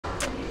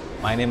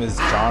My name is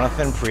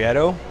Jonathan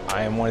Prieto.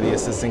 I am one of the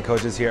assistant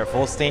coaches here at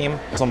Full Steam.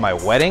 So my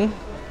wedding,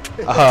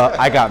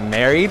 I got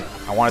married.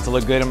 I wanted to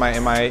look good in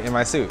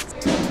my suit.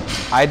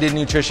 I did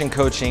nutrition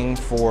coaching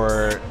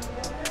for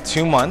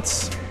 2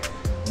 months.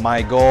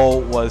 My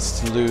goal was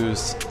to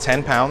lose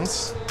 10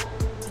 pounds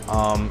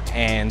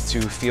and to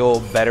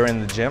feel better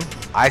in the gym.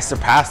 I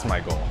surpassed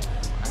my goal.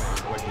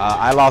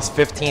 I lost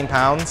 15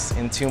 pounds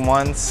in 2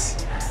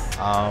 months.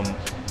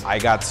 I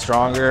got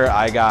stronger.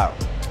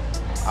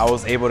 I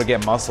was able to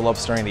get muscle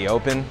ups during the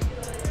open,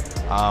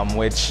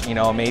 which,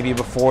 maybe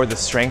before the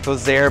strength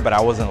was there, but I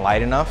wasn't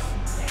light enough.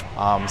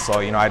 So,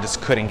 I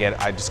just couldn't get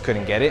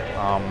it.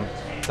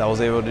 So I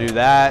was able to do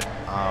that.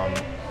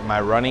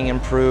 My running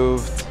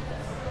improved.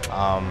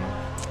 I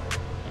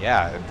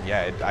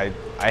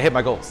hit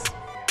my goals.